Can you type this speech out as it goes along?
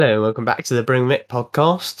Hello, welcome back to the Bring Mick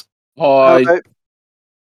podcast. Hi. Hello.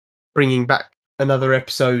 Bringing back another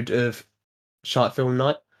episode of Shite Film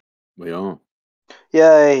Night. We are.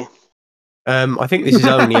 Yay. I think this is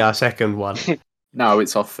only our second one. No,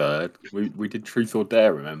 it's our third. We did Truth or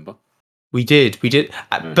Dare, remember? We did,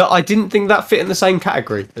 but I didn't think that fit in the same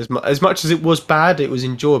category. As much as it was bad, it was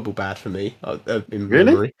enjoyable bad for me. In Really?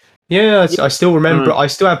 memory. Yeah, I still remember. Mm. I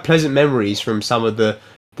still have pleasant memories from some of the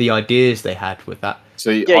ideas they had with that.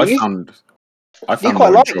 See, Yeah, I found quite more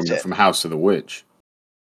liked enjoyment it. from House of the Witch.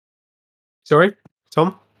 Sorry,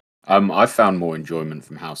 Tom? I found more enjoyment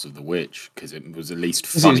from House of the Witch because it was at least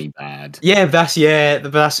funny bad. Yeah, that's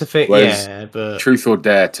the thing. Whereas Yeah, but Truth or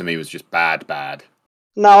Dare to me was just bad.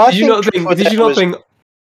 No, I did you not think? Did you not think?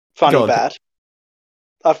 funny bad?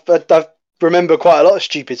 I remember quite a lot of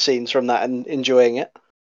stupid scenes from that and enjoying it.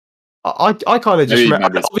 I kind of just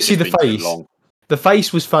remember. it's Obviously, just the been too face. long. The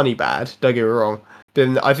face was funny bad. Don't get me wrong.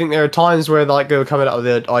 Then I think there are times where like they were coming up with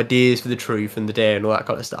the ideas for the truth and the dare and all that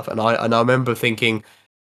kind of stuff. And I remember thinking,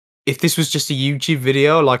 if this was just a YouTube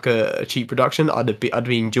video, like a cheap production, I'd be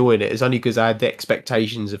enjoying it. It's only because I had the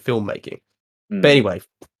expectations of filmmaking. Mm. But anyway,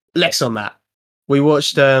 less on that. We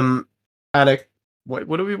watched Anna. What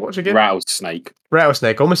did we watch again? Rattlesnake.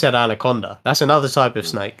 Rattlesnake. I almost said Anaconda. That's another type of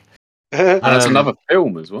snake. And that's another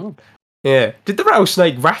film as well. Yeah. Did the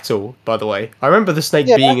rattlesnake rattle, by the way? I remember the snake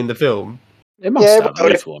being in the film. It must have at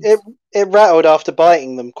least once. It rattled after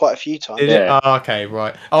biting them quite a few times. Did it? Oh, okay,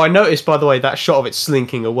 right. Oh, I noticed, by the way, that shot of it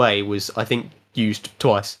slinking away was, I think, used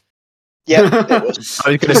twice. Yeah, it was.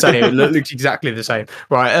 I was going to say, it looked exactly the same.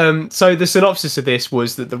 Right, so the synopsis of this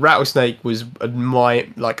was that the rattlesnake was a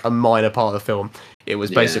minor part of the film. It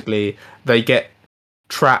was basically, they get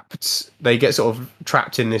sort of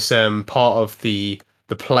trapped in this part of the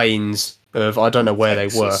plains of, I don't know where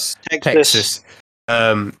they were. Texas.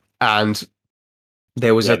 And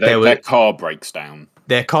there was their car breaks down.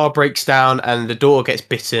 Their car breaks down, and the daughter gets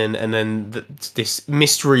bitten, and then this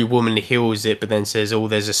mystery woman heals it, but then says, "Oh,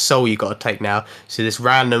 there's a soul you got to take now." So this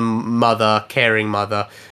random caring mother,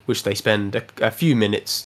 which they spend a few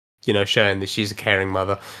minutes, showing that she's a caring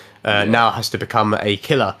mother, now has to become a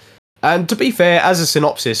killer. And to be fair, as a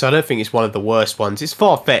synopsis, I don't think it's one of the worst ones. It's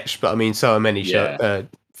far fetched, but I mean, so are many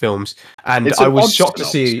films. And I was shocked to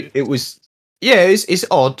see it was. Yeah, it's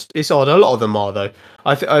odd. It's odd. A lot of them are, though.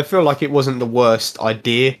 I feel like it wasn't the worst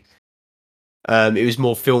idea. It was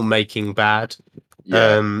more filmmaking bad.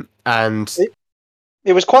 Yeah. And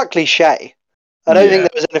it was quite cliche. I don't think there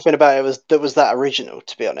was anything about it that was that original,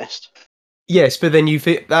 to be honest. Yes, but then you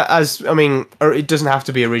fit that it doesn't have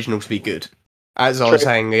to be original to be good. As I was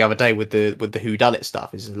saying the other day with the whodunit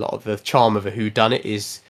stuff, is a lot of the charm of a whodunit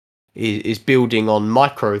is building on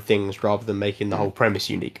micro things rather than making the whole premise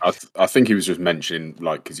unique. I think he was just mentioning,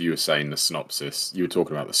 because you were saying the synopsis, you were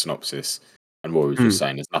talking about the synopsis, and what he was just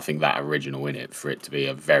saying, there's nothing that original in it for it to be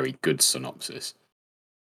a very good synopsis.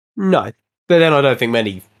 No, but then I don't think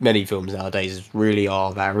many films nowadays really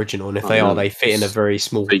are that original, and if they are, they fit in a very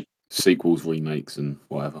small... Sequels, remakes, and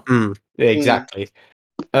whatever. Exactly.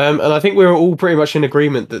 And I think we were all pretty much in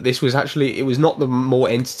agreement that this was actually, it was not the more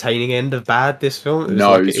entertaining end of bad, this film.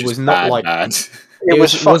 It was not bad. It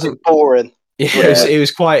was fucking boring. It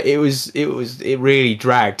really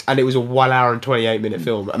dragged, and it was a 1 hour and 28-minute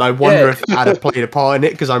film, and I wonder if that had played a part in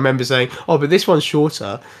it, because I remember saying, oh, but this one's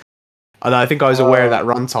shorter, and I think I was aware of that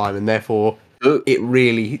runtime, and therefore it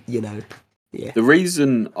really, The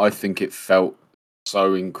reason I think it felt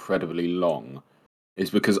so incredibly long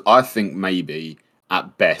is because I think maybe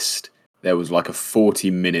at best there was like a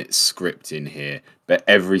 40-minute script in here, but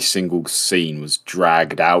every single scene was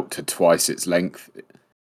dragged out to twice its length.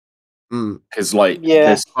 Because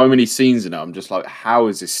there's so many scenes in it, I'm just like, how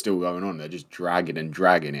is this still going on? They're just dragging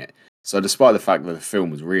it. So despite the fact that the film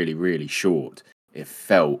was really, really short, it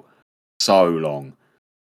felt so long.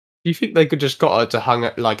 Do you think they could just got her to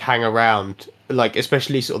hang around,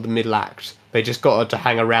 especially sort of the middle act? They just got her to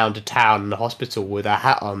hang around a town and a hospital with a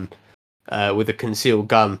hat on, with a concealed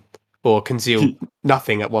gun, or concealed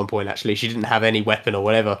nothing at one point, actually. She didn't have any weapon or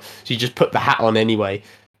whatever. She just put the hat on anyway.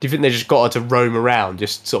 Do you think they just got her to roam around,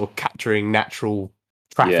 just sort of capturing natural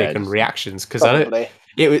traffic and reactions? Because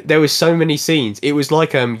there was so many scenes. It was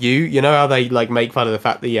like you know how they make fun of the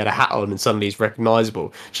fact that he had a hat on and suddenly he's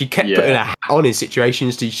recognisable. She kept putting a hat on in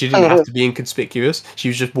situations. She didn't have to be inconspicuous. She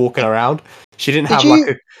was just walking around. She didn't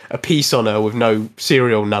have a piece on her with no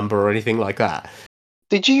serial number or anything like that.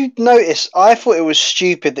 Did you notice? I thought it was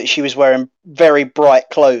stupid that she was wearing very bright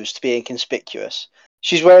clothes to be inconspicuous.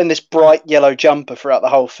 She's wearing this bright yellow jumper throughout the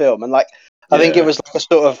whole film, and I think it was like a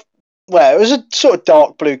sort of, it was a sort of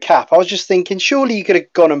dark blue cap. I was just thinking, surely you could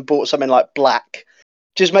have gone and bought something like black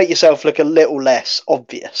Just make yourself look a little less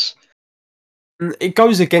obvious. It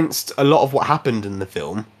goes against a lot of what happened in the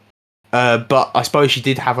film, but I suppose she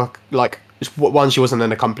did have one, she wasn't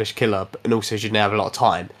an accomplished killer, and also she didn't have a lot of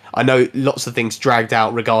time. I know lots of things dragged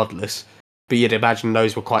out regardless, but you'd imagine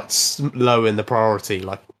those were quite low in the priority,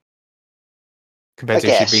 like compared I to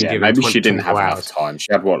if she'd guess. been Yeah, given maybe she didn't 24 have enough hours. time.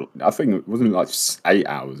 She had what? I think it wasn't like 8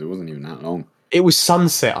 hours. It wasn't even that long. It was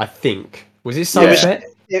sunset, I think. Was it Yeah. sunset?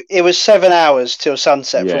 It was 7 hours till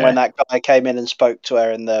sunset from Yeah. when that guy came in and spoke to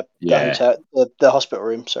her in the Yeah. hotel, the hospital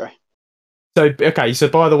room. Sorry. So okay. So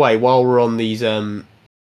by the way, while we're on these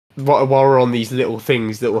while we're on these little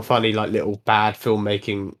things that were funny, like little bad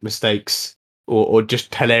filmmaking mistakes or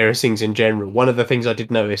just hilarious things in general, one of the things I did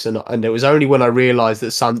notice, and it was only when I realised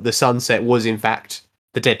that the sunset was in fact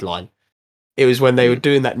the deadline. It was when they were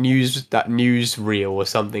doing that news reel or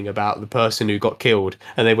something about the person who got killed,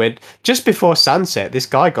 and they went just before sunset. This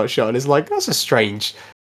guy got shot, and it's like that's a strange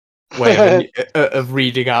way of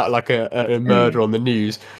reading out like a murder on the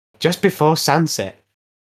news just before sunset.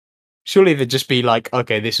 Surely they'd just be like,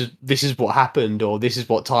 okay, this is what happened, or this is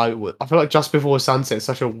what time it was. I feel like just before sunset is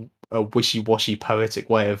such a wishy-washy poetic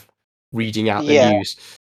way of reading out the Yeah. news.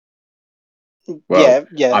 Well,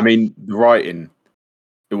 yeah. I mean, the writing,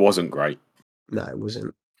 it wasn't great. No, it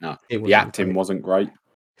wasn't. No, It the wasn't acting great. wasn't great.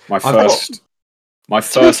 My I've got- first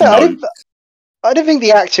To be fair, note. I didn't think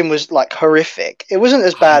the acting was like horrific. It wasn't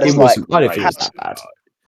as bad as It like wasn't. I don't think it was that bad.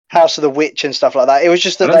 House of the Witch and stuff like that. It was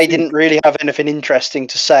just I that don't they think- didn't really have anything interesting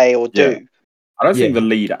to say or Yeah. do. I don't think Yeah. the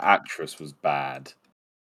lead actress was bad,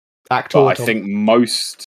 Actor, but I Tom. think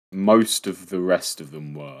most of the rest of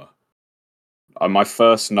them were. My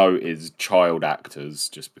first note is child actors,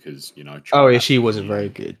 just because child Oh, yeah, she actors, wasn't very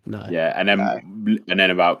good. No. Yeah, and then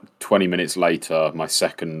about 20 minutes later, my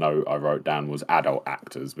second note I wrote down was adult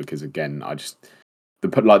actors, because again,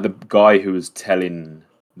 the guy who was telling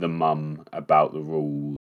the mum about the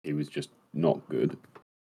rules, he was just not good.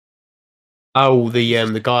 Oh,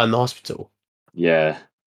 the guy in the hospital. Yeah,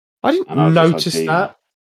 I didn't and I was just notice like, that.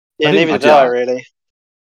 Yeah, I didn't- neither did I really.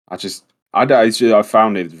 I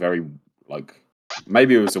found it very, like,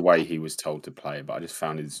 maybe it was the way he was told to play, but I just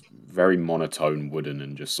found it very monotone, wooden,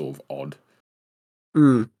 and just sort of odd.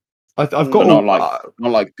 I've got But all,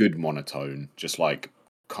 not like good monotone, just like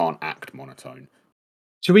can't act monotone.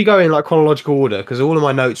 should we go in like chronological order? Because all of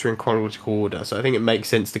my notes are in chronological order, so I think it makes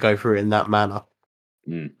sense to go through it in that manner.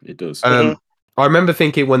 It does. Mhm. I remember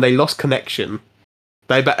thinking when they lost connection,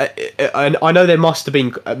 I know there might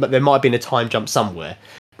have been a time jump somewhere,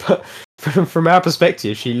 but from our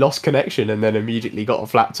perspective, she lost connection and then immediately got a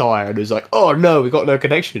flat tire and was like, "Oh no, we got no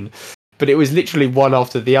connection." But it was literally one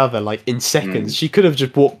after the other, like in seconds. She could have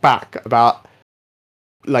just walked back about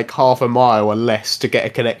like half a mile or less to get a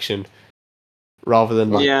connection, rather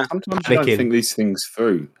than like Sometimes you don't panicking. think these things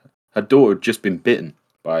through. Her daughter had just been bitten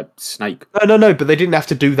by a snake. No, but they didn't have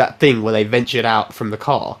to do that thing where they ventured out from the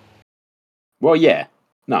car. Well, yeah,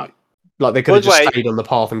 no. Like they could have just Wait. stayed on the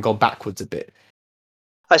path and gone backwards a bit.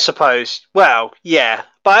 I suppose. Well, yeah.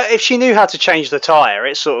 But if she knew how to change the tyre,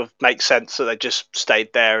 it sort of makes sense that they just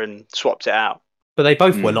stayed there and swapped it out. But they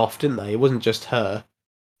both went off, didn't they? It wasn't just her.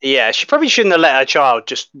 Yeah, she probably shouldn't have let her child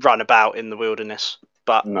just run about in the wilderness.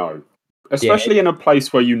 But No. Especially in a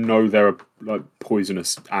place where there are like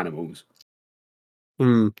poisonous animals.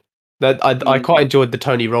 I quite enjoyed the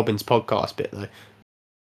Tony Robbins podcast bit though.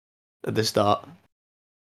 At the start.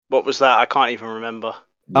 what was that? I can't even remember.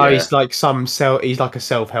 Oh, Yeah. he's like he's like a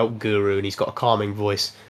self-help guru, and he's got a calming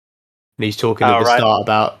voice. And he's talking at Oh, the right. start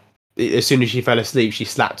about as soon as she fell asleep, she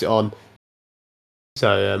slapped it on.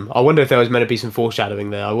 So I wonder if there was meant to be some foreshadowing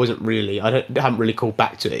there. I haven't really called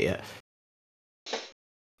back to it yet.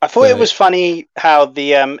 I thought it was funny how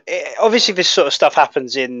obviously this sort of stuff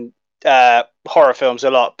happens in horror films a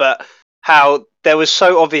lot, but how there was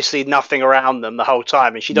so obviously nothing around them the whole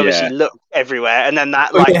time, and she'd obviously looked everywhere, and then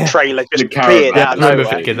that trailer just appeared out of I remember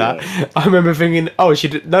nowhere. thinking that. I remember thinking, oh,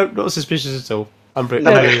 not suspicious at all.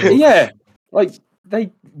 Unbelievable. Yeah, like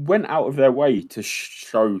they went out of their way to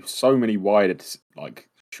show so many wide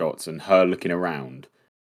shots and her looking around,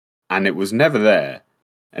 and it was never there.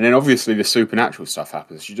 And then obviously the supernatural stuff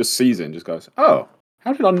happens. She just sees it and just goes, "Oh,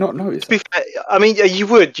 how did I not notice that?" I mean, you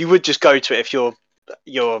would just go to it if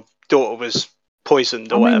your daughter was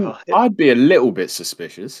poisoned or whatever. I'd be a little bit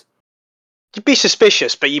suspicious. You'd be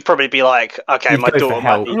suspicious, but you'd probably be like, okay, You'd my go for daughter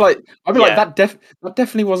help. might be. I'd be like, that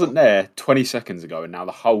definitely wasn't there 20 seconds ago, and now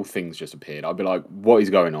the whole thing's just appeared. I'd be like, what is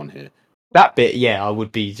going on here? That bit, yeah, I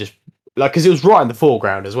would be just like, because it was right in the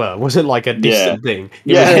foreground as well. It wasn't like a distant thing.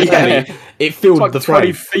 It was literally, it filled It's like the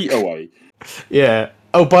 20 frame. feet away. Yeah,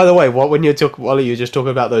 Oh, by the way, when while you were just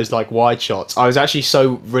talking about those like wide shots, I was actually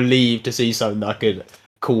so relieved to see something that I could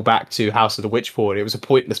call back to House of the Witchboard. It was a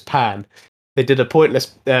pointless pan. They did a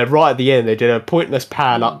pointless right at the end. They did a pointless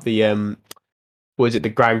pan up the was it the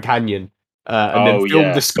Grand Canyon, and then Oh filmed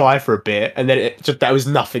yeah, the sky for a bit, and then it just there was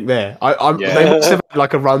nothing there. They yeah. must have had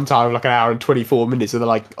like a runtime of like an hour and 24 minutes, and they're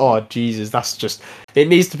like, oh Jesus, that's just it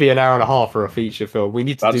needs to be an hour and a half for a feature film. We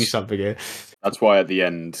need to do something here. That's why at the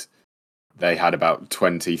end they had about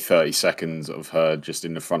 20, 30 seconds of her just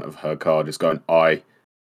in the front of her car, just going,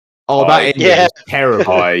 Oh, that ending Yeah. was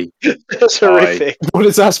terrible. That's horrific. What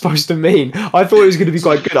is that supposed to mean? I thought it was going to be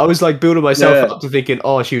quite good. I was like building myself up to thinking,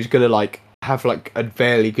 oh, she was going to like have like a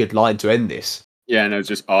fairly good line to end this. Yeah, and it was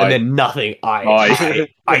just And then nothing. I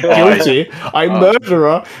guilty. I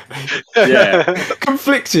murderer. Yeah.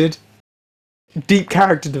 Conflicted. Deep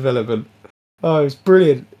character development. Oh, it's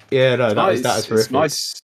brilliant. Yeah, no, that was horrific. It's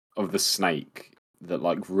nice of the snake that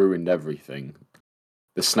like ruined everything.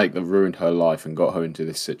 The snake that ruined her life and got her into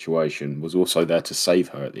this situation was also there to save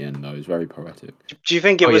her at the end, though. It was very poetic. Do you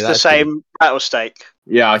think it was the same rattlesnake?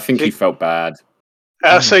 Yeah, I think he felt bad.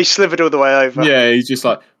 So he slithered all the way over. Yeah, he's just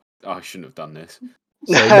like, oh, I shouldn't have done this.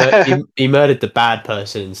 So he murdered the bad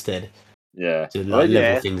person instead. Yeah. To like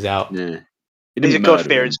level things out. Yeah. He's a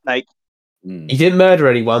God-fearing snake. He didn't murder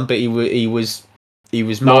anyone, but he was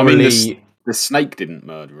morally... No, I mean, the snake didn't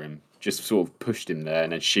murder him. Just sort of pushed him there,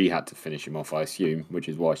 and then she had to finish him off, I assume, which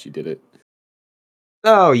is why she did it.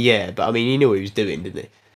 Oh, yeah, but I mean, he knew what he was doing, didn't he?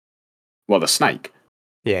 Well, the snake.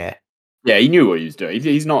 Yeah. Yeah, he knew what he was doing.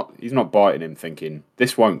 He's not biting him thinking,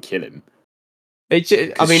 this won't kill him.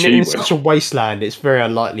 I mean, in such a wasteland, it's very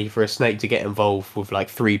unlikely for a snake to get involved with like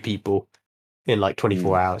 3 people in like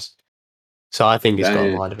 24 hours. So I think it's got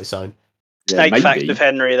a mind of its own. Yeah, snake fact of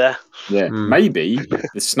Henry there. Yeah, maybe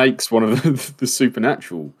the snake's one of the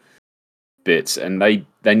supernatural bits, and they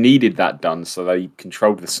needed that done, so they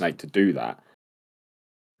controlled the snake to do that.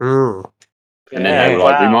 And then they were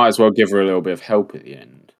like, we might as well give her a little bit of help at the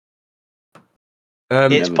end.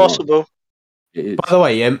 It's possible. It is. By the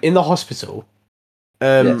way, in the hospital,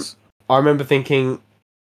 yes. I remember thinking,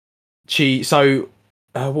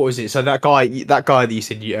 what was it? So that guy that you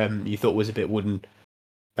said you thought was a bit wooden.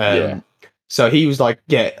 So he was like,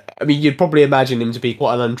 I mean, you'd probably imagine him to be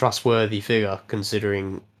quite an untrustworthy figure,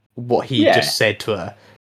 considering what he just said to her.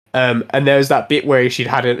 And there was that bit where she's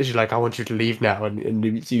like, I want you to leave now, and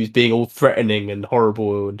he was being all threatening and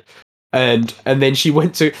horrible, and then she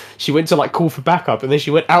went to like call for backup, and then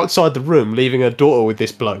she went outside the room, leaving her daughter with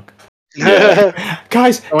this bloke. Yeah.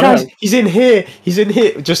 guys, he's in here,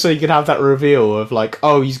 just so you can have that reveal of like,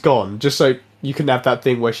 oh, he's gone, just so you can have that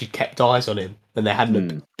thing where she kept eyes on him, and there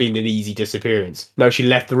hadn't been an easy disappearance. No, she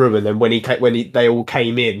left the room, and then when they all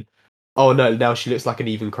came in, oh no, now she looks like an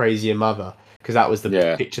even crazier mother. Because that was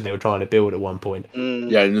the picture they were trying to build at one point.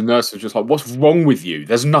 Yeah, and the nurse was just like, what's wrong with you?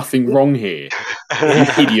 There's nothing wrong here. You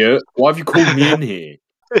idiot. Why have you called me in here?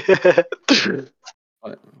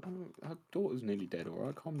 Like, her daughter's nearly dead,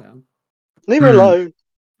 alright? Calm down. Leave her alone.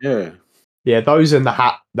 Yeah. Yeah, those and the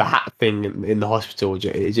hat thing in the hospital,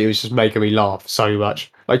 it was just making me laugh so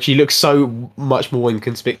much. Like, she looks so much more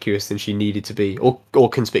inconspicuous than she needed to be. Or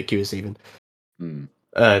conspicuous, even.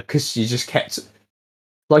 Because she just kept...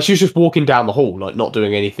 Like, she was just walking down the hall, like, not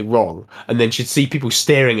doing anything wrong, and then she'd see people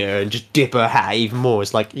staring at her and just dip her hat even more.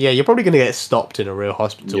 It's like, yeah, you're probably going to get stopped in a real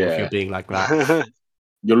hospital if you're being like that.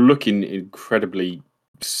 You're looking incredibly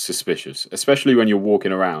suspicious, especially when you're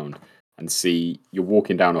walking around and you're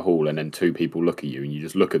walking down a hall and then 2 people look at you and you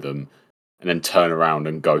just look at them and then turn around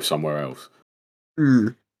and go somewhere else.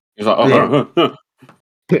 It's like, I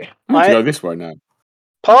need to go this way now.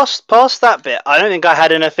 Past that bit, I don't think I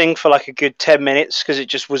had anything for like a good 10 minutes because it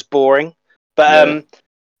just was boring. But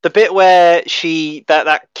the bit where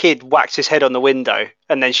that kid whacked his head on the window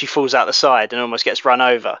and then she falls out the side and almost gets run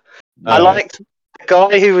over. I liked the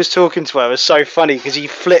guy who was talking to her was so funny because he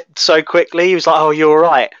flipped so quickly. He was like, "Oh, you're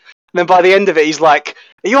all right." And then by the end of it, he's like,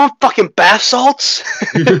 "Are you on fucking bath salts?"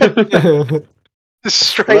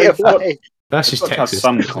 Straight away. That's just Texas.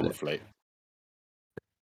 Some conflict.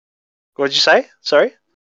 What did you say? Sorry.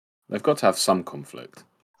 They've got to have some conflict.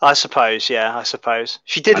 I suppose, yeah,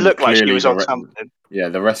 She did look like she was on something. Yeah,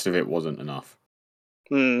 the rest of it wasn't enough.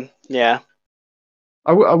 Yeah.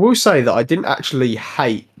 I will say that I didn't actually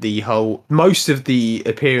hate most of the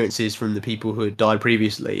appearances from the people who had died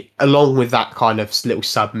previously, along with that kind of little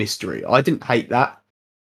sub-mystery. I didn't hate that.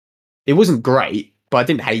 It wasn't great, but I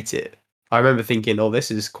didn't hate it. I remember thinking, oh, this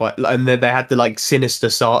is quite... And then they had the like sinister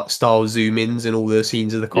style zoom-ins and all the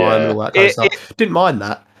scenes of the crime and all that kind of stuff. Didn't mind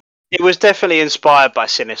that. It was definitely inspired by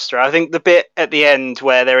Sinister. I think the bit at the end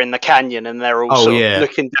where they're in the canyon and they're all sort of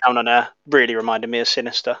looking down on her really reminded me of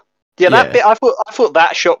Sinister. Yeah, that bit I thought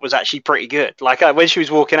that shot was actually pretty good. Like when she was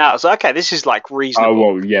walking out, I was like, okay, this is like reasonable.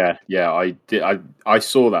 Oh well, yeah. I did. I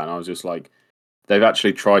saw that and I was just like, they've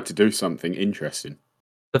actually tried to do something interesting.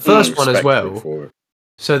 The first one as Respectable well. for it.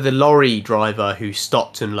 So the lorry driver who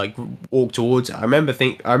stopped and like walked towards it, I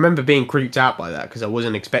remember being creeped out by that because I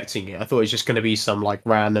wasn't expecting it. I thought it was just going to be some like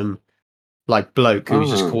random like bloke who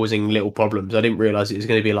was just causing little problems. I didn't realize it was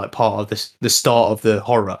going to be like part of the start of the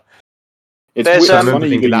horror. It's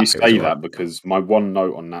funny that you say that because my one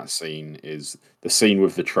note on that scene is the scene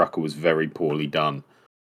with the trucker was very poorly done.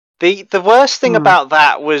 The worst thing about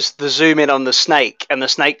that was the zoom in on the snake, and the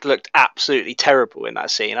snake looked absolutely terrible in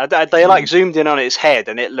that scene. They like zoomed in on its head,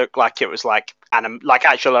 and it looked like it was like like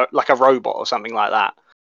a robot or something like that.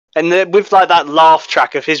 And with like that laugh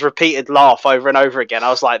track of his repeated laugh over and over again, I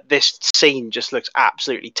was like, this scene just looks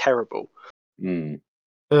absolutely terrible.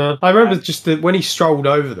 I remember just when he strolled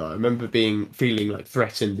over though. I remember feeling like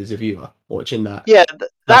threatened as a viewer watching that. Yeah,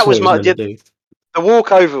 that was my. The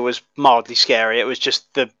walk over was mildly scary. It was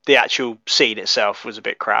just the actual scene itself was a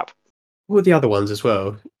bit crap. What were the other ones as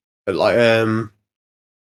well? Like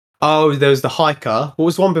oh, there was the hiker. What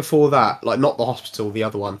was the one before that? Like not the hospital, the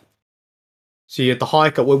other one. So you had the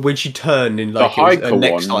hiker when she turned and like her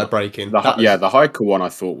neck started breaking. The hiker one I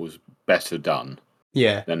thought was better done.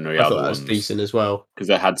 Yeah, than the I other thought that ones. was decent as well Because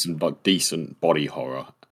they had some like decent body horror.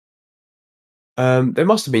 There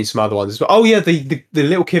must have been some other ones as well. Oh yeah, the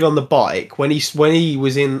little kid on the bike when he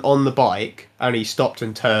was on the bike and he stopped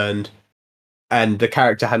and turned, and the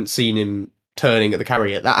character hadn't seen him turning at the camera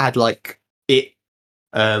yet. That had like it,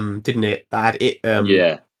 didn't it? That had it,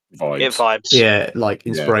 yeah, vibes. It vibes. Yeah, like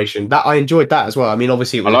inspiration. That I enjoyed that as well. I mean,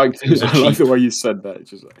 obviously, I like the way you said that. It's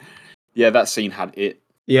just like, yeah, that scene had it.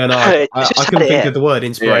 Yeah, no, I couldn't think of the word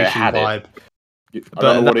inspiration vibe. I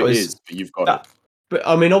don't know what it is, but you've got it. But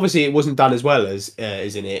I mean, obviously, it wasn't done as well as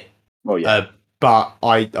in it. Well, yeah. But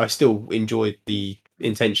I still enjoyed the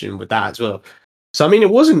intention with that as well. So I mean, it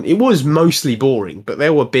was mostly boring, but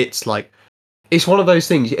there were bits like it's one of those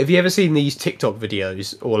things. Have you ever seen these TikTok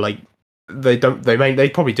videos or like they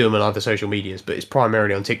probably do them on other social medias, but it's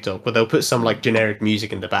primarily on TikTok where they'll put some like generic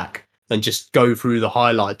music in the back and just go through the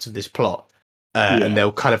highlights of this plot. And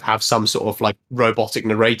they'll kind of have some sort of like robotic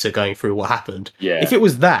narrator going through what happened. Yeah. If it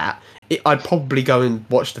was that, I'd probably go and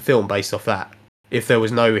watch the film based off that. If there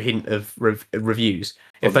was no hint of reviews,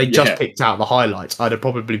 if they just picked out the highlights, I'd have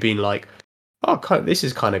probably been like, "Oh, this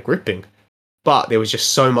is kind of gripping." But there was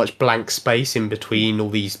just so much blank space in between all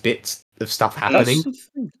these bits of stuff happening.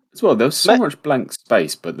 As well, there was so much blank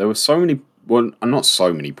space, but there were so many. Well, not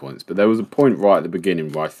so many points, but there was a point right at the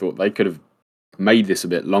beginning where I thought they could have made this a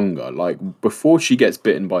bit longer. Like before she gets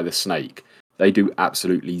bitten by the snake, they do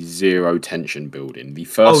absolutely zero tension building. The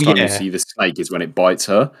first time you see the snake is when it bites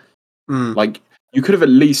her. Like you could have at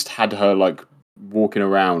least had her like walking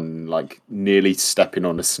around, like nearly stepping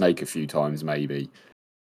on a snake a few times, maybe.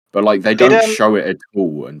 But like they don't show it at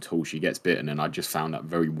all until she gets bitten, and I just found that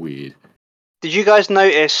very weird. Did you guys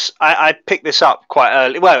notice? I picked this up quite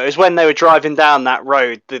early. Well, it was when they were driving down that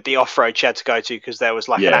road, the off-road she had to go to because there was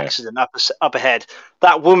like an accident up ahead.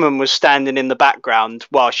 That woman was standing in the background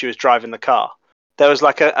while she was driving the car. There was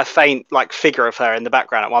like a faint like figure of her in the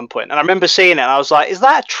background at one point, and I remember seeing it. And I was like, "Is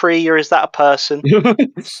that a tree or is that a person?"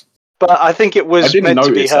 But I think it was meant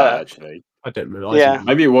to be her. That, actually, I didn't realize. Yeah,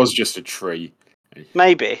 maybe it was just a tree.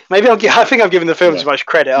 Maybe I think I'm giving the film too much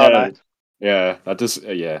credit, aren't I? Yeah, that does.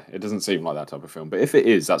 It doesn't seem like that type of film. But if it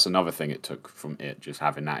is, that's another thing it took from it, just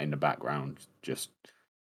having that in the background, just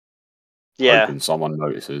hoping someone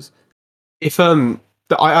notices. If I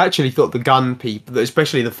actually thought the gun people,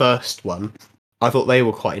 especially the first one, I thought they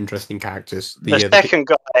were quite interesting characters. The second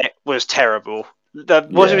guy was terrible.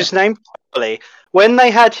 What was his name? When they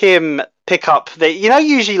had him pick up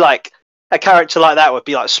usually like a character like that would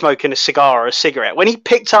be like smoking a cigar or a cigarette. When he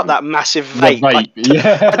picked up that massive vape,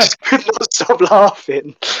 I just could not stop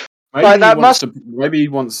laughing. Maybe he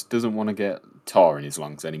doesn't want to get tar in his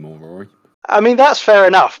lungs anymore, Rory. I mean, that's fair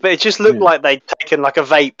enough, but it just looked like they'd taken like a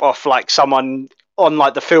vape off like someone on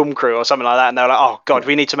like the film crew or something like that, and they were like, "Oh God,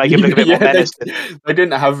 we need to make him look a bit more menacing." They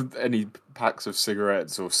didn't have any packs of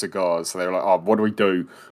cigarettes or cigars, so they were like, "Oh, what do we do?"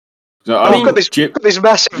 So, I've got this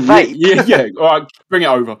massive vape. Yeah. All right, bring it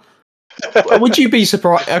over. Would you be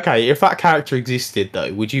surprised? Okay, if that character existed,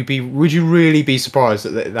 though, would you really be surprised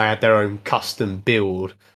that they had their own custom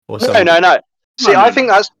build or something? No. See, I think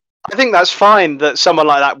that's fine that someone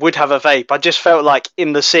like that would have a vape. I just felt like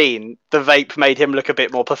in the scene, the vape made him look a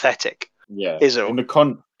bit more pathetic. Yeah, Is all. in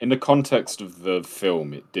the context of the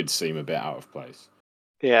film, it did seem a bit out of place.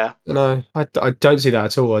 Yeah. No, I don't see that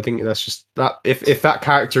at all. I think that's just that if that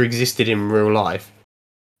character existed in real life,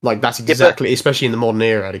 like that's Yeah, exactly, especially in the modern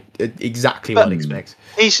era, exactly what I'd but expect.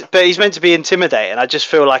 he's meant to be intimidating. I just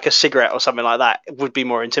feel like a cigarette or something like that would be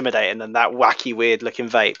more intimidating than that wacky, weird looking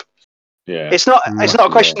vape. Yeah, It's not. It's not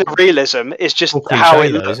a question yeah. of realism. It's just More how cliche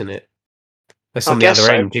it though, looks. isn't it? That's I on the guess other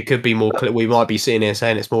so. end. It could be more. We might be sitting here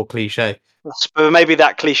saying it's more cliche. But maybe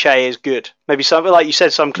that cliche is good. Maybe something like you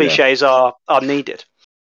said, some Yeah. cliches are needed.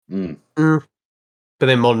 Mm. But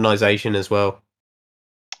then modernisation as well.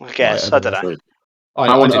 I guess. I I don't don't know. True. know. How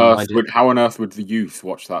I on didn't earth mind it. would the youth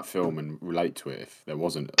watch that film and relate to it if there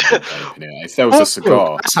wasn't a big vape in it? If there was a Well,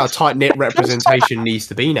 cigar, That's how tight knit representation needs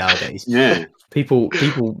to be nowadays. yeah. People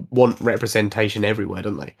want representation everywhere,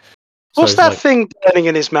 don't they? So What's it's that like, thing burning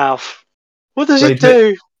in his mouth? What does well, it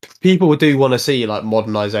do? people do want to see like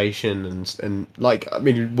modernization and like I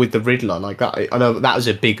mean with the Riddler like that. I know that was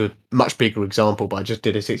a much bigger example, but I just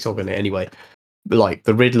did a TikTok on it anyway. But, like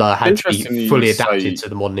the Riddler It's had to be interesting you fully adapted say, to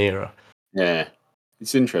the modern era. yeah.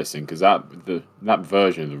 It's interesting because that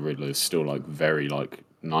version of the Riddler is still like very like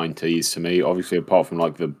 90s to me. Obviously, apart from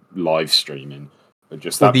like the live streaming, but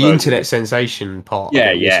just Well, that the version. internet sensation part of Yeah,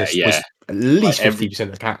 it was yeah, yeah. was at Like least every 50%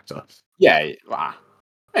 of the character. yeah,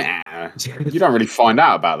 you don't really find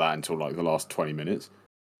out about that until like the last 20 minutes.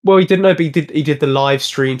 Well, he didn't know, but he did the live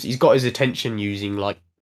streams. He's got his attention using like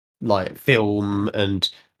film and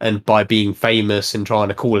by being famous and trying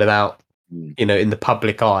to call him out, Mm. in the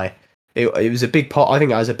public eye. It was a big part. I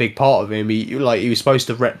think that was a big part of him. He was supposed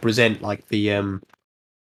to represent like the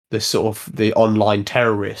sort of the online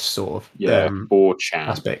terrorist sort of Yeah, 4chan.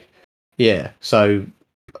 aspect. Yeah. So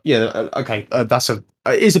yeah, okay.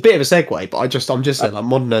 It is a bit of a segue, but I'm just saying like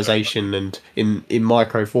modernization and in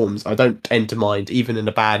micro forms. I don't tend to mind even in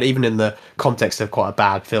the context of quite a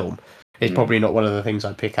bad film. It's probably not one of the things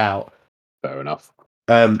I pick out. Fair enough.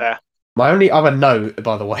 Fair. My only other note,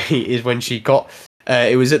 by the way, is when she got.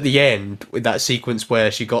 It was at the end with that sequence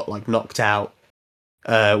where she got like knocked out.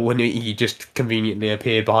 When he just conveniently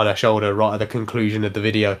appeared behind her shoulder right at the conclusion of the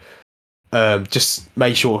video. Just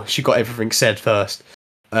make sure she got everything said first.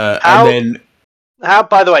 And then. How,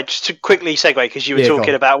 by the way, just to quickly segue, because you were Yeah, go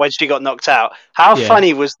talking on. about when she got knocked out, how Yeah.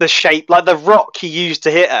 funny was the shape? Like the rock he used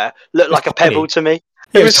to hit her looked like a tiny. pebble to me.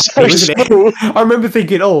 Yeah, It was so wasn't small. it? I remember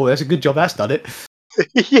thinking, "Oh, that's a good job. That's done it."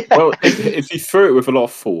 Yeah. Well, if he threw it with a lot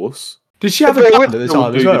of force, Did she have a But it gun would- at the it would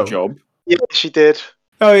time as do the well? job. Yeah, she did.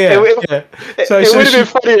 Oh yeah, It- yeah. It, So it would have she been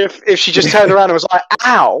funny if she just turned around and was like,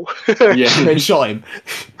 "Ow!" Yeah, and then shot him.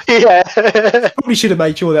 Yeah. Probably should have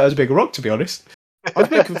made sure that was a bigger rock, to be honest. I was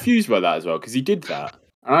a bit confused by that as well because he did that,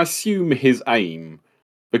 and I assume his aim,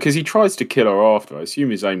 because he tries to kill her after. I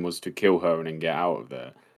assume his aim was to kill her and then get out of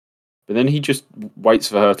there. But then he just waits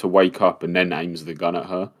for her to wake up and then aims the gun at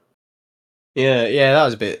her. Yeah, that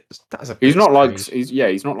was a bit. That was a He's bit not like strange.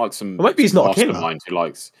 he's not like some Well, maybe he's not a killer. mastermind who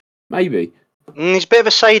likes maybe. He's a bit of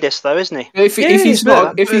a sadist, though, isn't he? If he's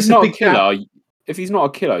but not a killer, if he's not a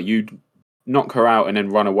killer, you'd knock her out and then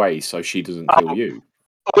run away so she doesn't kill you.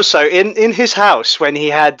 Also, in his house when he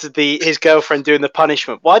had his girlfriend doing the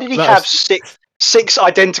punishment, why did he That have was- six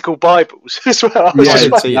identical Bibles as well? I was Yeah, I just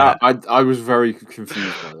didn't like, see that. I was very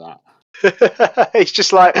confused by that. it's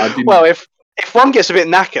just like, I didn't- well, if one gets a bit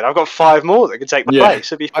knackered, I've got 5 more that can take the Yeah. place.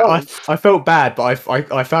 It'd be fine. I felt bad, but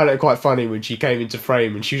I found it quite funny when she came into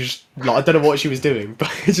frame and she was just like, I don't know what she was doing,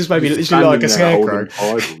 but it just made me Just literally like a standing scarecrow. there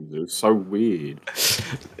holding Bibles. It was so weird.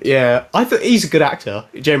 Yeah, I thought he's a good actor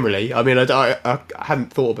generally. I mean, I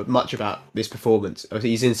hadn't thought much about this performance.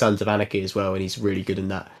 He's in Sons of Anarchy as well, and he's really good in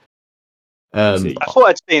that. See. I thought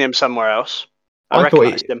I'd seen him somewhere else. I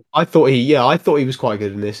recognised him. I thought he was quite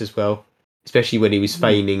good in this as well, especially when he was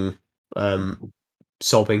feigning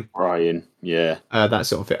sobbing, Ryan, yeah. that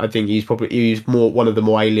sort of thing. I think he's more one of the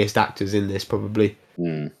more A-list actors in this probably.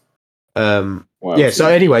 Well, Yeah. So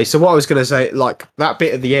anyway, so what I was gonna say, like that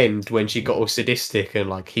bit at the end when she got all sadistic and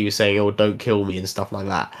like he was saying, "Oh, don't kill me" and stuff like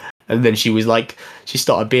that, and then she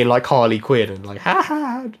started being like Harley Quinn and like, "Ha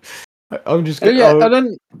ha." I'm just and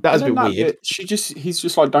then that was a and bit then weird. he's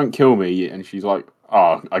just like, "Don't kill me," and she's like,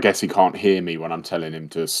 "Oh, I guess he can't hear me when I'm telling him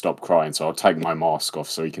to stop crying, so I'll take my mask off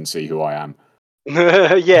so he can see who I am."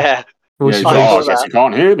 Yeah. Well, Yeah, she he's like, I "Oh, I thought guess that. he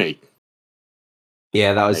can't hear me."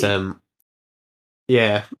 Yeah, that was Hey.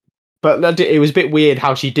 yeah, but it was a bit weird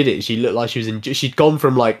how she did it. She looked like she'd gone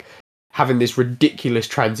from like having this ridiculous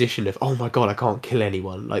transition of, oh my god, I can't kill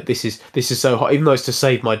anyone. Like this is so hot. Even though it's to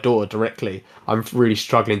save my daughter directly, I'm really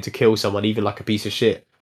struggling to kill someone, even like a piece of shit.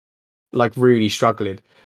 Like really struggling.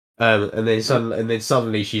 And then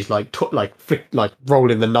suddenly she's like like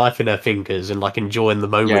rolling the knife in her fingers and like enjoying the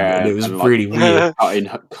moment, and it was and like really weird.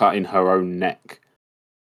 cutting her own neck,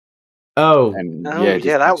 Oh, and Oh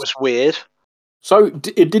yeah, that was weird. So it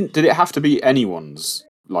didn't. Did it have to be anyone's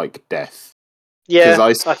like death? Because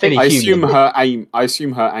Yeah, I think any I assume human. her aim. I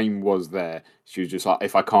assume her aim was there. She was just like,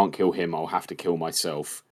 if I can't kill him, I'll have to kill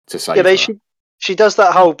myself to yeah, save her. she does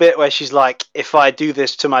that whole bit where she's like, "If I do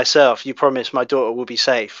this to myself, you promise my daughter will be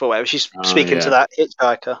safe," or whatever. She's Oh speaking to yeah, that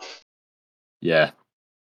hitchhiker. yeah.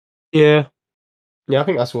 Yeah, yeah. I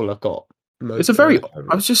think that's all I've got. It's a very.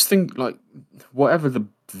 I was just thinking, like, whatever the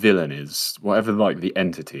villain is, whatever like the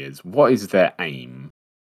entity is, what is their aim?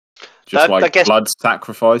 Just I like guess. blood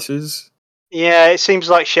sacrifices. Yeah, it seems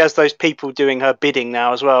like she has those people doing her bidding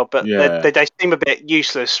now as well, but Yeah, they seem a bit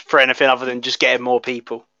useless for anything other than just getting more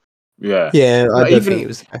people. yeah. Yeah, I But don't think it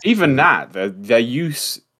was. even that, their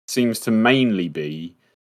use seems to mainly be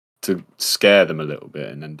to scare them a little bit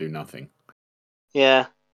and then do nothing. Yeah.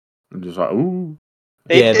 I'm just like, ooh.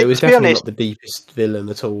 Yeah, there was To be definitely honest, not the deepest villain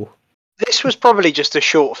at all. this was probably just a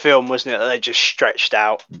short film, wasn't it? That they just stretched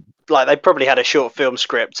out. Like they probably had a short film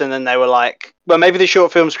script, and then they were like, "Well, maybe the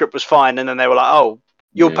short film script was fine," and then they were like, "Oh,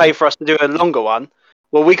 you'll Yeah, pay for us to do a longer one."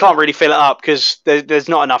 Well, we can't really fill it up because there's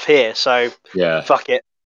not enough here, so yeah. fuck it.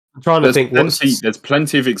 I'm trying to think what's. There's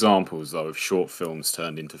plenty of examples though of short films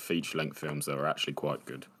turned into feature length films that are actually quite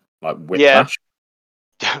good, like Yeah.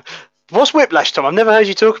 Whiplash. What's Whiplash, Tom? I've never heard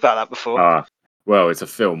you talk about that before. Well, it's a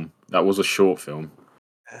film that was a short film,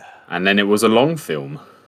 and then it was a long film.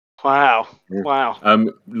 Wow. Yeah. Wow.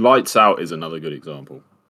 Lights Out is another good example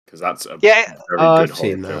because that's a Yeah, very good I've horror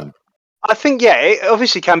seen that. film. I think it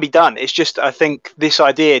obviously can be done. It's just I think this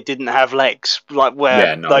idea didn't have legs like where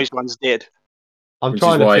Yeah, no, those ones did. I'm which is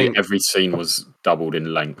trying to why think. every scene was doubled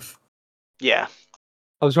in length. Yeah.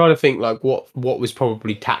 I was trying to think like what was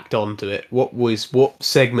probably tacked on to it. What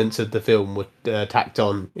segments of the film were tacked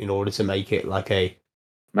on in order to make it like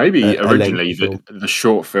Maybe a originally lengthy film. the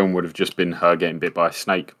short film would have just been her getting bit by a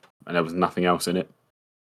snake, and there was nothing else in it.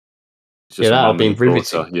 It's Yeah, just a that would have mum and been a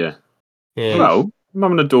daughter. riveting. Yeah. Yeah, Well,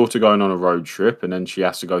 mum and a daughter going on a road trip, and then she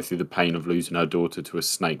has to go through the pain of losing her daughter to a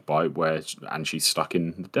snake bite, and she's stuck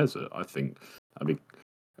in the desert. I think that'd be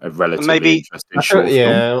a And relatively interesting short film.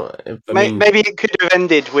 yeah. I mean, maybe it could have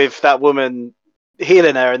ended with that woman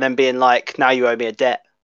healing her and then being like, "Now you owe me a debt."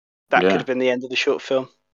 That could Yeah. have been the end of the short film.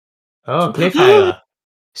 oh, cliffhanger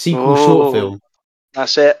sequel short Oh, film.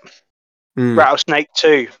 that's it. Mm. Rattlesnake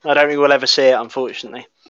 2. I don't think we'll ever see it, unfortunately.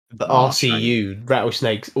 The Oh, shame. RCU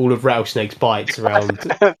rattlesnakes, all of rattlesnakes bites around.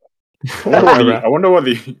 I wonder what the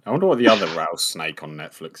around- I wonder what the other rattlesnake on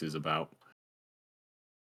Netflix is about.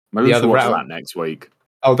 Maybe the we should other watch rattle. that next week.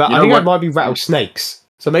 Oh, that You I know think that what? might be rattlesnakes.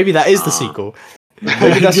 So maybe that is the Ah. sequel.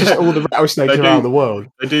 Maybe that's just Yeah. all the rattlesnakes They around do. the world.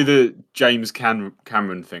 They do the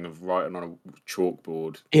Cameron thing of writing on a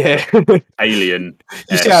chalkboard. Yeah. Alien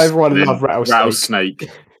You see how S, everyone and loved then rattlesnake, rattlesnake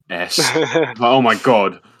S. Oh my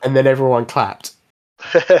god! and then everyone clapped.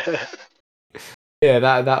 Yeah,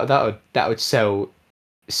 that would sell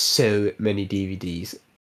so many DVDs.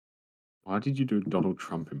 Why did you do a Donald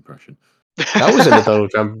Trump impression? That wasn't a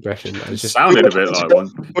Donald Trump impression. That It was just sounded a bit like one.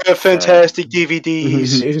 We're fantastic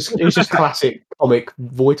DVDs. it was just classic comic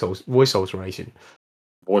voice alteration.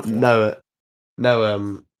 No,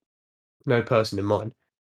 no, no person in mind.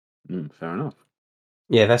 Fair enough.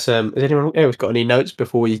 Yeah, that's Has anyone else got any notes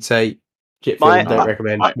before we say shit My film? Don't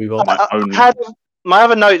recommend. Move on. My I own. had my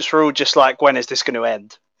other notes were all just like, when is this going to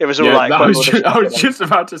end? It was all Yeah, like, when will this I was end? just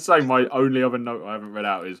about to say my only other note I haven't read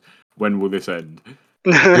out is when will this end?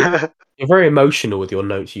 You're very emotional with your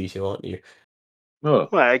notes, usually, aren't you? Oh,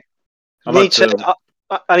 Well, I like need to. to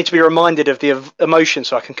I need to be reminded of the emotion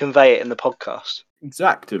so I can convey it in the podcast.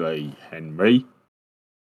 exactly, Henry.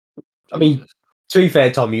 I mean, Jesus. to be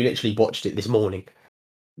fair, Tom, you literally watched it this morning.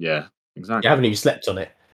 Yeah, You exactly. haven't even slept on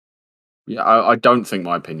it. Yeah, I don't think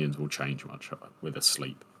my opinions will change much with a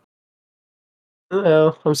sleep.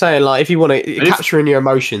 No, I'm saying like if you want to And capture in your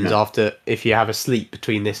emotions yeah. if you have a sleep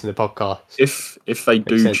between this and the podcast. If they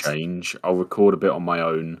do sense. change, I'll record a bit on my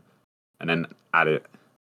own and then add it.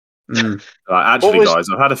 Mm. Actually, guys,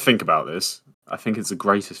 I've had to think about this. I think it's the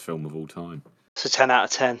greatest film of all time. It's a 10 out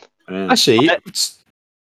of 10. Yeah. Actually,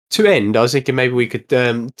 to end, I was thinking maybe we could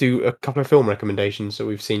do a couple of film recommendations that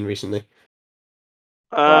we've seen recently.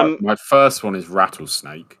 My first one is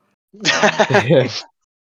Rattlesnake.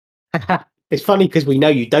 It's funny because we know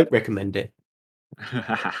you don't recommend it.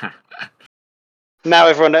 Now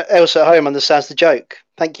everyone else at home understands the joke.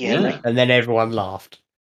 Thank you, Henry. And then everyone laughed.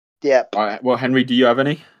 Yep. All right, well, Henry, do you have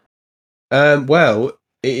any? Well,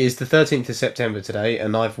 It is the 13th of September today,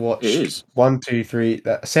 and I've It watched is. 7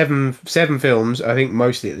 films. I think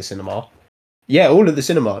mostly at the cinema. Yeah, all at the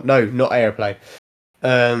cinema. No, not Airplay.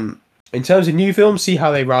 In terms of new films, See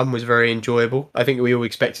How They Run was very enjoyable. I think we all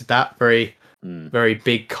expected that. Very, very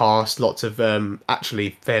big cast. Lots of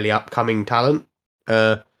actually fairly upcoming talent.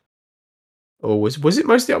 Or was it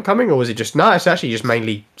mostly upcoming, or was it just no? It's actually just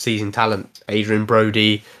mainly seasoned talent. Adrian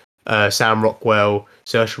Brody, Sam Rockwell,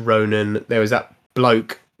 Saoirse Ronan. There was that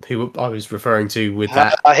bloke who I was referring to with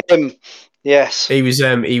that. Him, yes. He was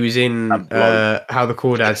in That bloke. How the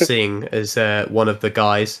Crawdads Sing as one of the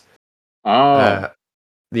guys, Oh,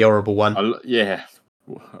 the horrible one, yeah.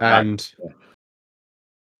 and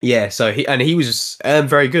yeah, so he was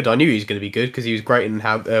very good. I knew he was going to be good because he was great in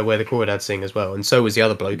how Where the Crawdads Sing as well, and so was the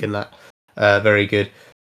other bloke in that. Very good.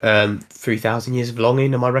 3,000 Years of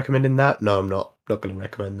Longing. Am I recommending that? No, I'm not. Not going to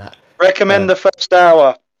recommend that. Recommend the first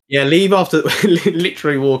hour. Yeah, leave after.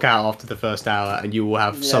 Literally walk out after the first hour, and you will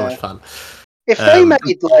have so much fun. If they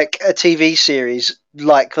made like a TV series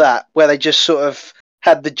like that, where they just sort of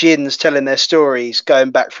had the gins telling their stories going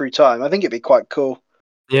back through time, I think it'd be quite cool.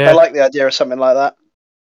 Yeah, I like the idea of something like that.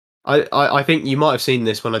 I think you might have seen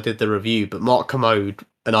this when I did the review, but Mark Commode,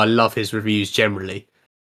 and I love his reviews generally.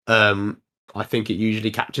 I think it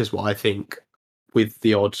usually captures what I think, with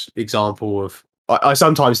the odd example of. I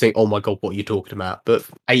sometimes think, oh my god, what are you talking about? But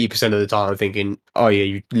 80% of the time, I'm thinking, oh yeah,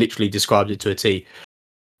 you literally described it to a T.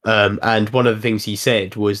 And one of the things he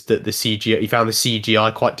said was that the CGI, he found the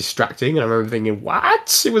CGI quite distracting, and I remember thinking,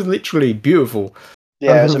 what? It was literally beautiful.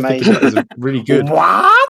 Yeah, it was amazing. It was really good.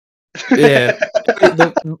 What? Yeah,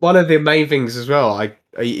 one of the main things as well.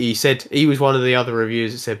 He said he was one of the other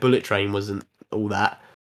reviewers that said Bullet Train wasn't all that,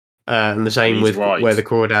 and the same with right. Where the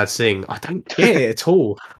Crawdads Sing. I don't get it at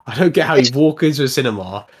all. I don't get how you walk into a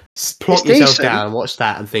cinema, plonk yourself decent. down, watch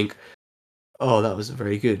that, and think, "Oh, that wasn't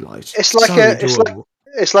very good." Like It's like so a enjoyable.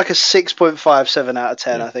 it's like a 6.57 out of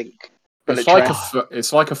 10. Yeah. I think. It's Bullet like Train.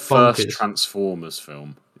 it's like a first Bonkers. Transformers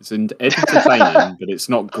film. It's entertaining, but it's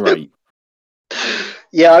not great.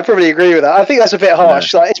 Yeah, I probably agree with that. I think that's a bit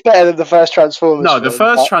harsh. Like, it's better than the first Transformers. No, film, the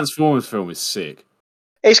first but Transformers film is sick.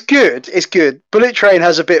 it's good. It's good. Bullet Train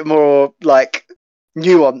has a bit more like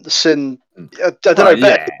nuance and I don't know,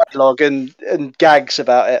 better dialogue and gags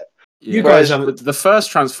about it. Yeah. You guys Whereas the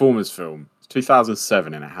first Transformers film,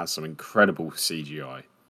 2007, and it has some incredible CGI.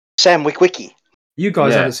 Sam Witwicky. You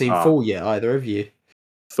guys haven't seen Fall yet, either of you.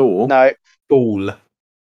 Thor? No. Fall.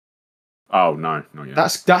 Oh no, not yet.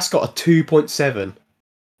 That's got a 2.7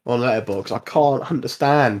 on Letterboxd. I can't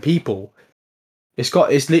understand people.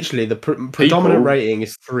 It's literally the predominant rating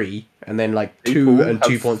is 3, and then like 2 and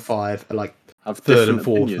 2.5 are like have third and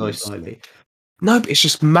fourth opinions. most likely. No, but it's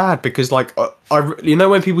just mad because like you know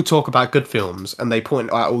when people talk about good films and they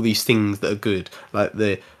point out all these things that are good, like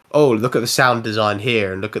look at the sound design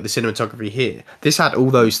here and look at the cinematography here. This had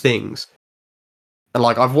all those things. And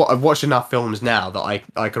like I've watched enough films now that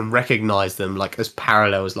I can recognize them like as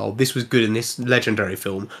parallels. Like, this was good in this legendary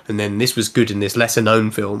film, and then this was good in this lesser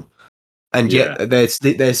known film. And yet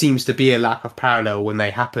there seems to be a lack of parallel when they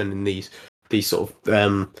happen in these sort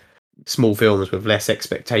of small films with less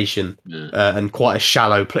expectation and quite a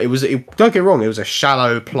shallow plot. Don't get wrong, it was a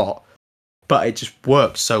shallow plot, but it just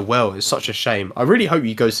worked so well. It's such a shame. I really hope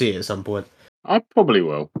you go see it at some point. I probably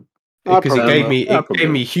will, because it gave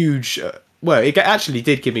me huge. Well, it actually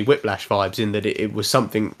did give me Whiplash vibes in that it was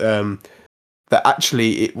something that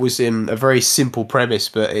actually it was in a very simple premise,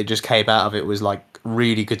 but it just came out of it was like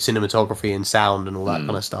really good cinematography and sound and all that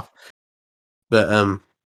kind of stuff. But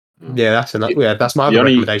yeah, that's my other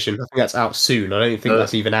recommendation. I think that's out soon. I don't think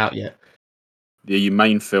that's even out yet. The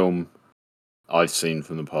main film I've seen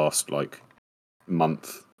from the past like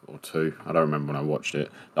month or two, I don't remember when I watched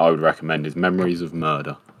it, that I would recommend is Memories of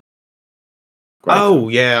Murder. Great film.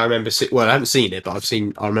 Yeah, I remember. Well, I haven't seen it, but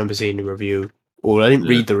I remember seeing the review. Or I didn't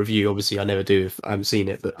read the review. Obviously, I never do if I haven't seen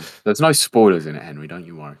it. But there's no spoilers in it, Henry. Don't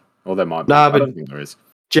you worry. Or there might be. Nah, I but don't think there is.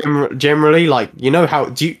 Generally, like you know how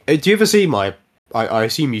do you ever see my? I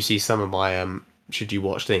assume you see some of my should you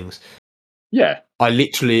watch things. Yeah. I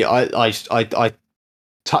literally I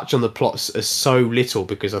touch on the plots as so little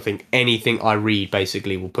because I think anything I read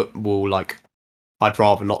basically will like I'd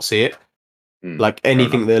rather not see it. Like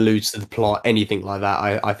anything that alludes to the plot, anything like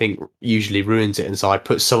that, I think usually ruins it. And so I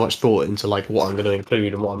put so much thought into like what I'm going to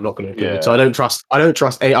include and what I'm not going to include. Yeah. So I don't trust.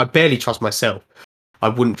 I barely trust myself. I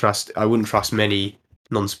wouldn't trust many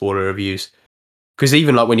non-spoiler reviews. Because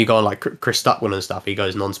even like when you go on like Chris Duckman and stuff, he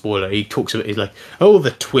goes non-spoiler. He talks about, he's like, oh,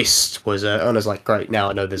 the twist was, and I was like, great, now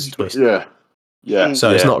I know there's a twist. Yeah.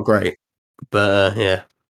 So it's not great, but yeah.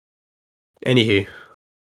 Anywho,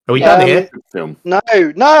 Are we Yeah, done here? good film. No.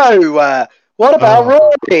 What about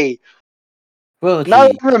Oh. Rory? Well,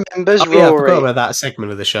 No one remembers Oh yeah, I forgot Rory. about that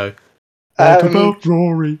segment of the show. What about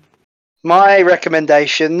Rory? My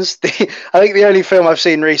recommendations. I think the only film I've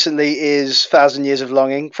seen recently is 3,000 Years of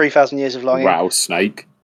Longing. Rattlesnake.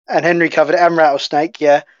 And Henry covered it, and Rattlesnake.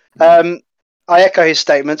 Yeah. Mm. I echo his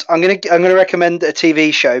statements. I'm gonna recommend a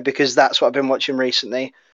TV show because that's what I've been watching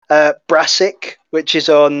recently. Brassic, which is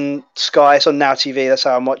on Sky. It's on Now TV. That's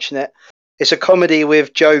how I'm watching it. It's a comedy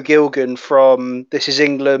with Joe Gilgan from This Is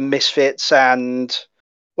England, Misfits, and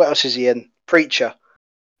what else is he in? Preacher.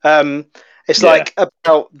 It's Yeah. like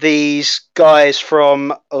about these guys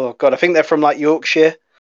from I think they're from like Yorkshire,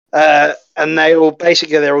 and they're all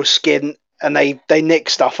skint and they nick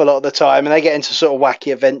stuff a lot of the time and they get into sort of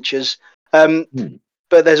wacky adventures.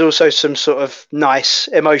 But there's also some sort of nice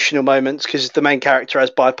emotional moments because the main character has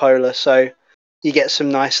bipolar, so you get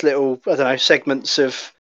some nice little segments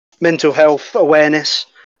of mental health awareness.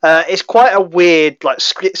 It's quite a weird like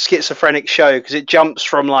schizophrenic show because it jumps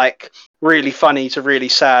from like really funny to really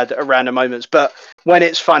sad at random moments, but when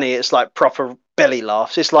it's funny it's like proper belly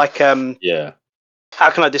laughs. It's like Yeah.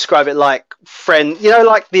 how can I describe it? Like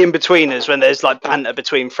like the In-Betweeners when there's like banter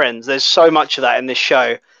between friends. There's so much of that in this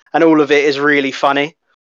show, and all of it is really funny.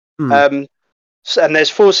 And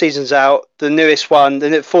there's 4 seasons out. The newest one, the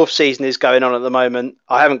 4th season is going on at the moment.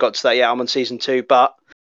 I haven't got to that yet. I'm on season 2, but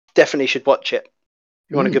definitely should watch it.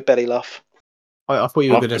 If you want a good belly laugh. I thought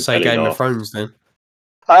you were going to say Game of Thrones then.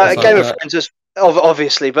 Game of Thrones is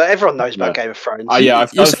obviously, but everyone knows about Game of Thrones. I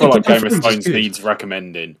feel like Game of Thrones needs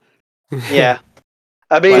recommending. Yeah.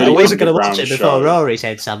 I mean, I wasn't going to watch it before Rory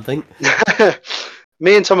said something.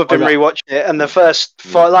 Me and Tom have been rewatching it, and the first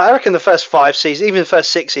 5, I reckon the first 5 seasons, even the first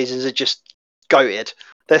 6 seasons, are just goated.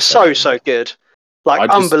 They're so good,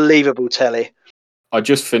 unbelievable telly. I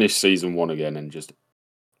just finished season 1 again, and just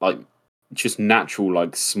natural,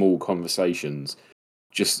 like small conversations,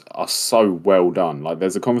 just are so well done. Like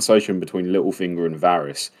there's a conversation between Littlefinger and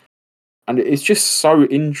Varys, and it's just so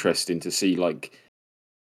interesting to see like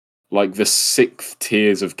the 6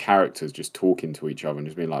 tiers of characters just talking to each other and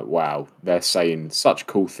just being like, wow, they're saying such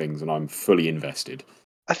cool things and I'm fully invested.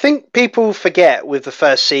 I think people forget with the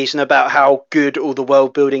first season about how good all the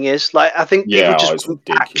world building is. Like, I think people just want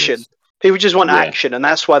action. People just want action, and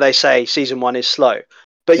that's why they say season 1 is slow.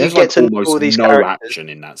 But there's you get to know all these characters. action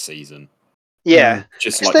in that season. Yeah.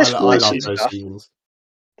 Just like I love those seasons.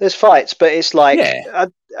 There's fights, but it's like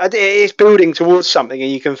it's building towards something,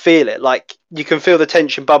 and you can feel it. Like you can feel the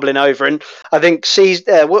tension bubbling over. And I think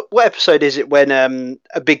what episode is it when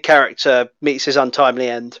a big character meets his untimely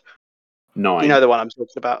end? 9. You know the one I'm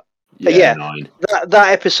talking about. Yeah, 9.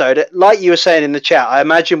 That episode, like you were saying in the chat, I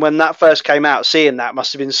imagine when that first came out, seeing that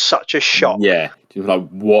must have been such a shock. Yeah, like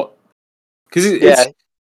what? Because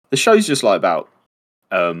the show's just like about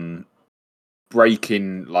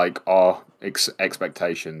breaking like our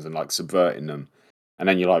expectations and like subverting them, and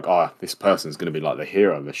then you're like, oh, this person's going to be like the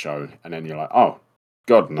hero of the show, and then you're like, oh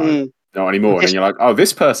god, no, not anymore, and then you're like, oh,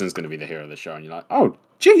 this person's going to be the hero of the show, and you're like, oh,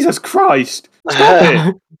 Jesus Christ, stop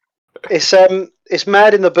it. It's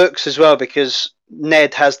mad in the books as well because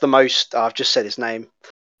Ned has the most. I've just said his name.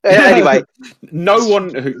 Anyway, no one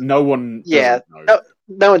doesn't know.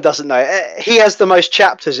 No one doesn't know. He has the most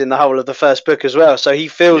chapters in the whole of the first book as well, so he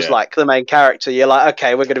feels like the main character. You're like,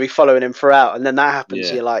 okay, we're going to be following him throughout, and then that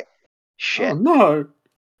happens. You're like, shit. Oh no.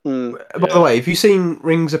 By the way, have you seen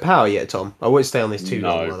Rings of Power yet, Tom? I won't stay on this too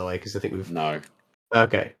long, by the way, because I think we've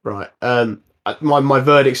Okay, right. My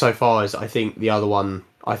verdict so far is I think the other one.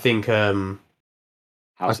 I think House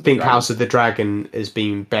of the Dragon has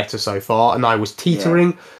been better so far, and I was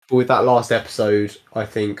teetering, but with that last episode, I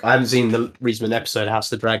think I haven't seen the recent episode of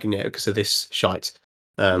House of the Dragon yet because of this shite.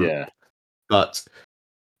 But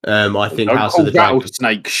I think House of the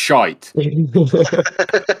Rattlesnake shite.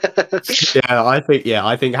 I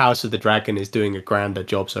think House of the Dragon is doing a grander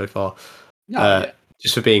job so far.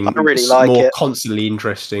 Just for being constantly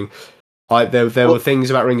interesting. There were things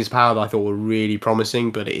about Rings of Power that I thought were really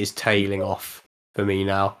promising, but it is tailing off for me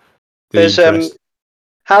now. There's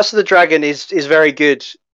House of the Dragon is very good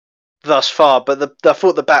thus far, but I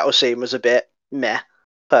thought the battle scene was a bit meh,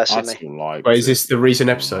 personally. Wait, is this the recent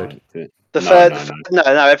episode?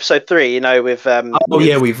 Episode 3. You know, with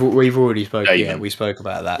we've already spoken. Yeah, we spoke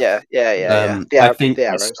about that. Yeah. I think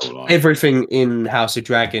everything in House of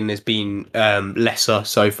Dragon has been lesser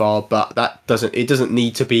so far, but that doesn't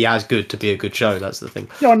need to be as good to be a good show. That's the thing.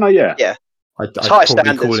 Yeah.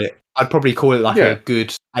 I'd probably call it like a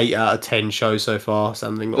good 8 out of 10 show so far,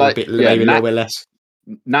 something, or maybe a little bit less.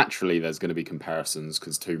 naturally there's going to be comparisons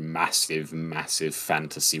because two massive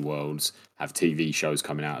fantasy worlds have TV shows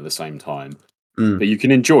coming out at the same time. But you can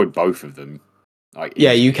enjoy both of them. Like,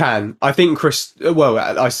 Yeah, you easily. can. I think Chris. Well,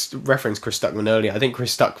 I referenced Chris Stuckman earlier. I think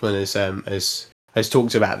Chris Stuckman has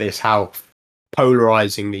talked about this, how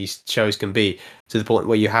polarizing these shows can be, to the point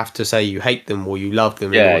where you have to say you hate them or you love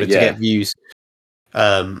them in order to get views.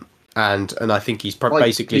 And I think he's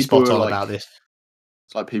basically spot on about this.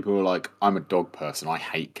 It's like people are like, I'm a dog person. I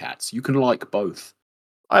hate cats. You can like both.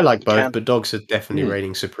 I like You both, can. but dogs are definitely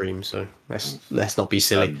reigning supreme. So let's not be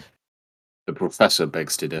silly. The professor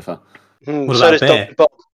begs to differ. What So about does Bear? Dr. Bob.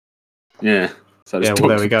 Yeah. So does Yeah, well,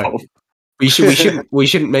 there we Dr. go. Bob. We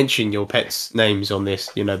shouldn't mention your pets' names on this.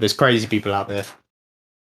 You know, there's crazy people out there.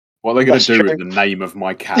 What are they going That's to do true. with the name of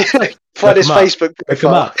my cat? Find his 'em up. Facebook Look 'em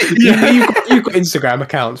profile. up. You've got Instagram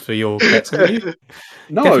accounts for your pets, haven't you?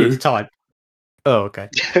 No. Definitely type. Oh, okay.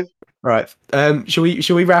 Right. Shall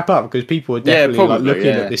we wrap up, because people are definitely like probably, looking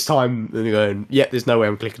yeah. at this time and going, "Yep, there's no way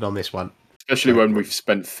I'm clicking on this one." Especially when we've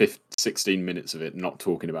spent 16 minutes of it not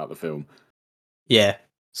talking about the film. Yeah.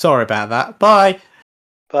 Sorry about that. Bye.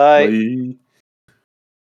 Bye. Bye.